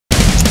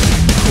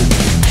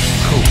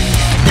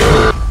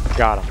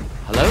got him.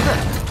 Hello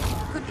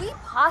there. Could we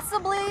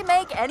possibly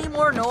make any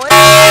more noise?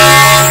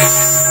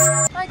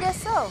 I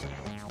guess so.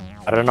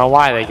 I don't know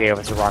why they gave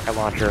us a rocket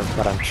launcher,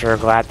 but I'm sure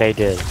glad they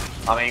did.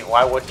 I mean,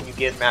 why wouldn't you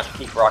give Master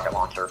Chief rocket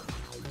launcher?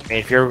 I mean,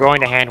 if you're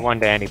going to hand one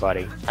to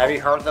anybody. Have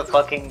you heard of the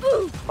fucking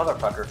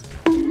motherfucker?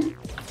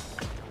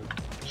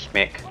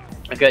 Smick.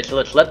 Okay, so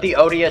let's let the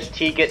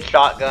ODST get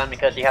shotgun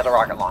because he has a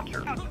rocket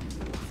launcher.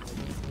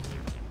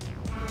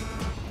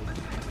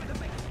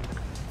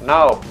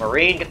 No,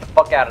 Marine, get the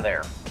fuck out of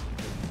there.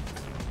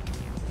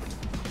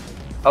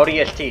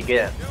 ODST,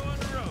 get in.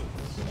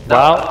 No,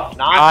 Well,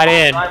 not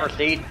in. Driver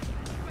seat.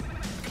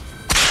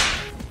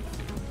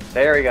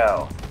 There we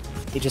go.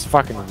 He just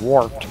fucking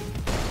warped.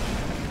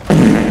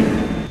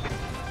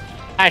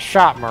 Nice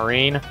shot,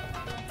 Marine.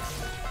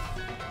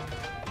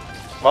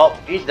 Well,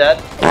 he's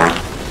dead.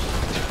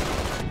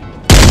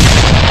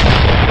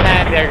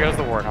 And there goes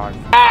the Warthog.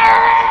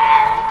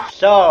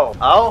 So,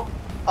 oh,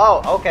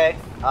 okay.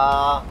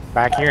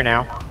 Back here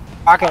now.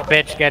 Rocket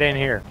bitch, get in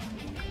here.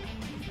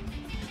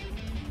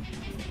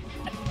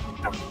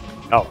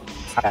 Oh,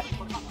 okay.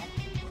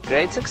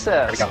 Great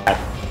success. There we go.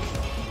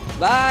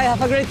 Bye,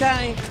 have a great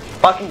time.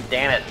 Fucking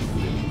damn it.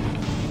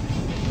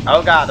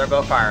 Oh god, they're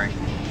both firing.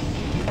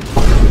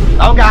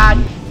 Oh god!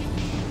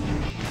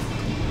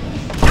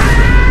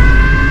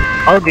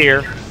 Oh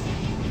dear.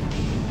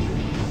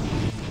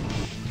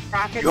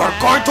 You're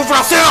going to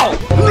Brazil!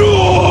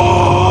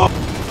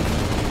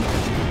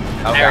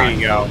 Oh There god. you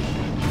go.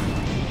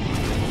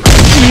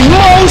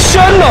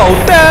 Emotional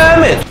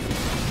damage.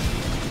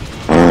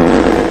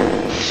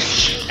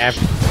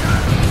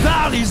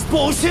 That is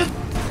bullshit!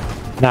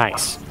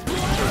 Nice.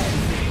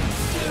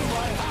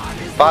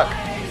 Fuck.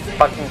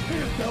 Fucking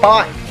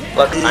fuck.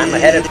 Look, I'm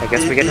ahead of I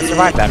guess we get to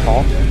survive that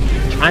fall.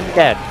 I'm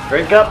dead.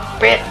 Drink up,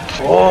 bitch!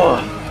 Oh.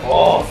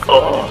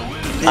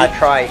 I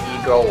try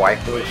Ego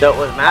Waifu. So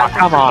was Master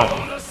come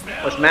on.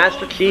 Was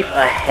Master Chief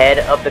ahead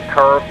of the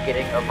curve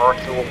getting a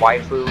virtual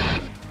waifu?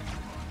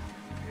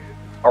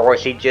 Or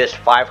was he just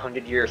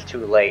 500 years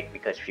too late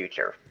because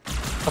future?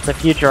 What's the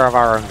future of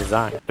our own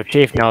design? The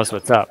chief knows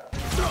what's up.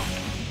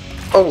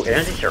 Oh,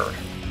 energy surge.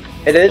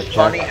 It is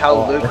funny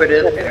how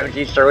lucrative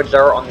energy surge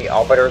are on the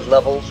Arbiter's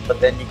levels, but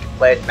then you can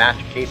play as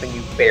Master Chief and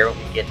you barely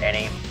get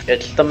any.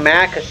 It's the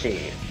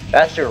Macassee.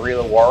 That's the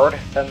real word,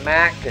 the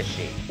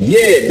Macassee.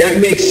 Yeah, that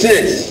makes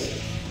sense.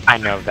 I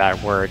know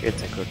that word.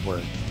 It's a good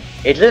word.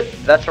 Is it?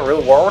 That's a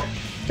real word?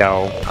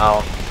 No.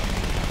 Oh.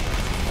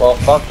 Well,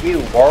 fuck you.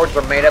 Words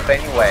are made up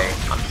anyway.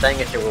 I'm saying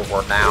it's a real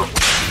word now.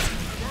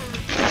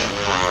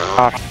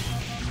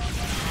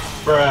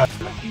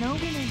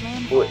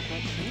 What?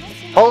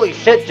 Holy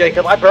shit,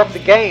 Jacob, I broke the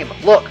game.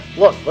 Look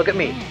at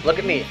me. Look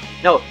at me.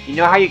 No, you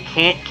know how you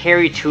can't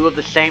carry two of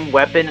the same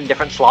weapon in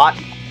different slots?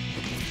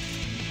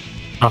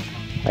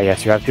 I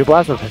guess you have two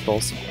plasma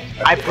pistols.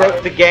 I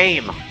broke the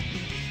game.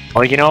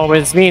 Well, you know what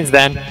this means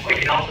then.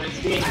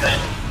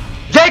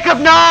 Jacob,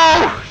 no!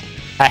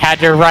 I had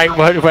to write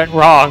what went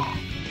wrong.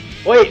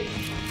 Wait,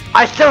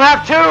 I still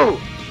have two!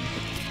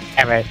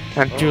 Damn it,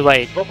 I'm too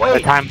late. But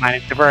wait. The timeline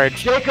is diverged.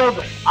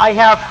 Jacob, I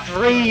have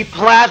 3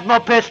 plasma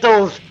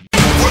pistols!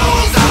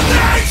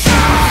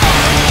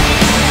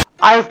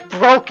 I've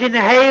broken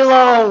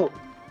Halo!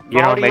 You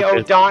don't Marty make this-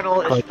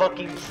 O'Donnell is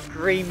fucking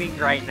screaming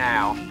right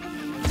now.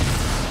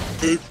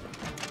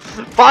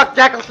 Fuck,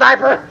 Jackal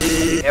Sniper!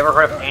 You ever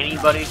heard of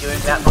anybody doing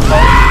that before?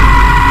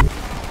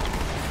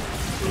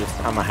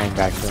 I'm gonna hang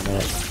back for a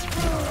minute.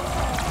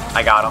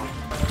 I got him.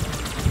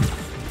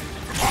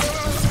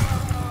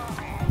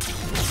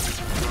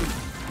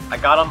 I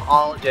got them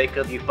all,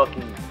 Jacob, you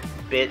fucking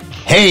bitch.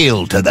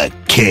 Hail to the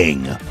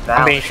king!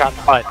 I'm being shot in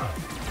the butt.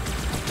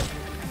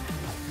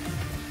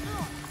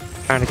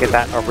 Trying to get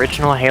that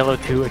original Halo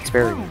 2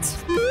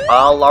 experience.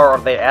 Oh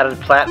lord, they added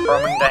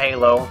platforming to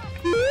Halo.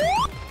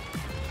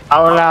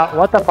 Oh, now,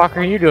 what the fuck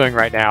are you doing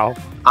right now?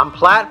 I'm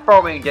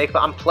platforming, Jacob.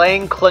 I'm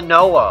playing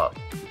Klonoa.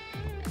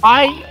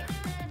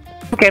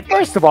 Okay,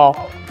 first of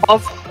all,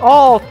 of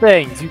all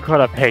things you could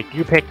have picked,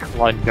 you picked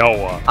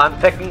Klonoa. I'm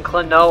picking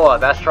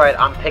Klonoa. That's right.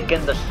 I'm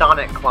picking the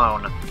Sonic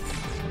clone.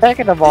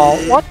 Second of all,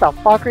 what the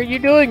fuck are you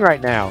doing right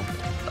now?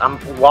 I'm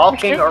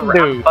walking Shooting around,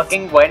 dudes.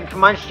 fucking waiting for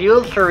my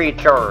shields to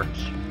recharge.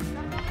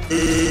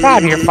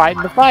 God, you're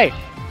fighting the fight.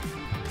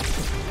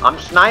 I'm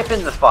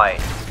sniping the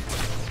fight.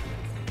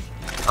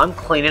 I'm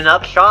cleaning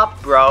up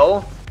shop,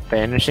 bro.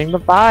 Finishing the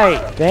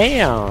fight.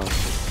 Damn.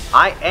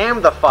 I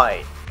am the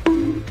fight.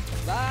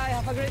 Bye,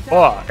 have a great time.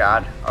 Fuck. Oh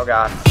god. Oh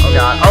god. Oh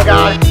god. Oh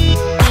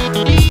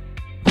god.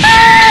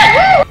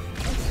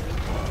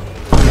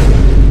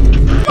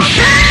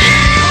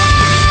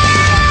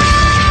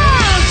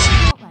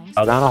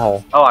 Fell down a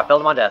hole. Oh, I fell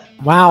to my death.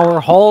 Wow, we're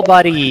hole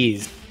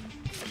buddies.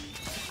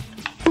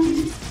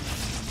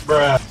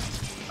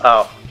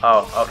 Oh,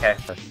 okay.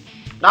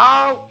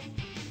 No!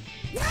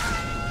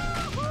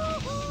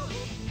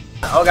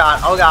 Oh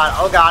god, oh god,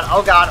 oh god,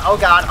 oh god, oh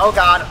god, oh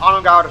god,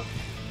 oh god.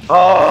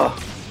 Oh!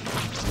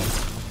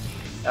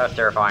 That was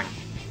terrifying.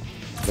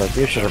 Like,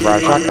 you should have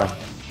brought a shotgun.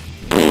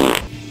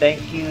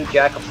 Thank you,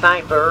 Jackal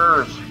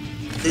Snipers.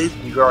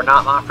 You are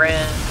not my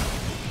friend.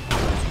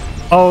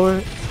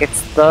 Oh,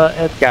 it's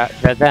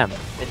them.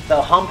 It's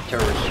the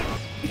Humpters.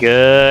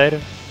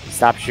 Good.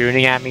 Stop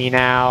shooting at me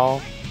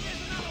now.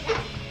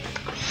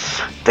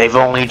 They've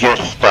only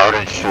just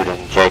started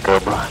shooting,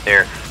 Jacob.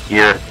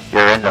 You're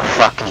in the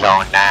fuck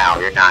zone now.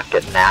 You're not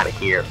getting out of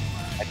here.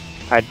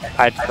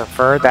 I'd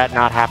prefer that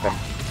not happen.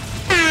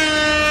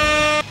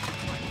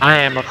 I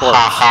am a corpse.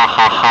 Ha ha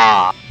ha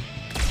ha.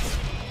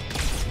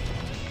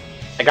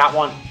 I got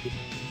one.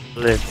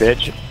 Live,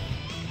 bitch.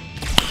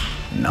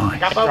 Nice.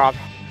 Got both.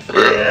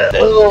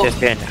 Just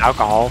been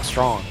alcohol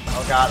strong.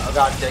 Oh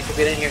god, Jacob,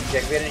 get in here,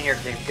 Jacob, get in here,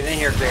 Jacob, get in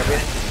here, Jacob,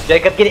 get in.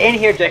 Jacob, get in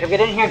here, Jacob, get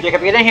in here,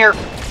 Jacob, get in here!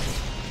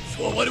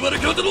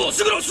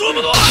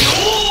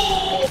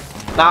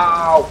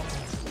 No!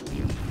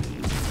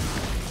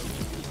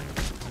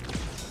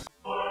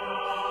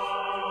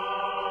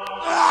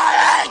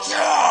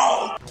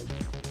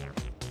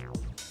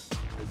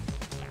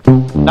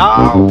 No!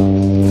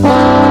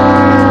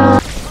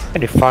 I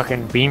do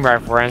fucking beam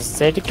rifle rounds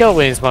instead to kill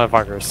these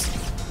motherfuckers.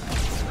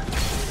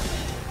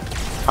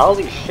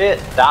 Holy shit,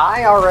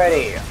 die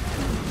already!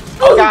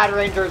 Oh god,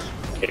 Rangers!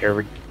 Are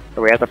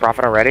we at the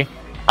prophet already?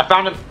 I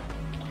found him!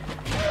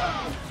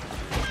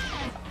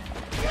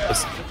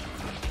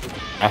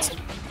 Yes.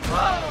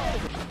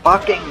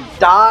 Fucking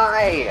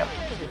die!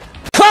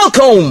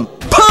 Falcon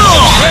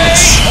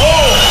punch!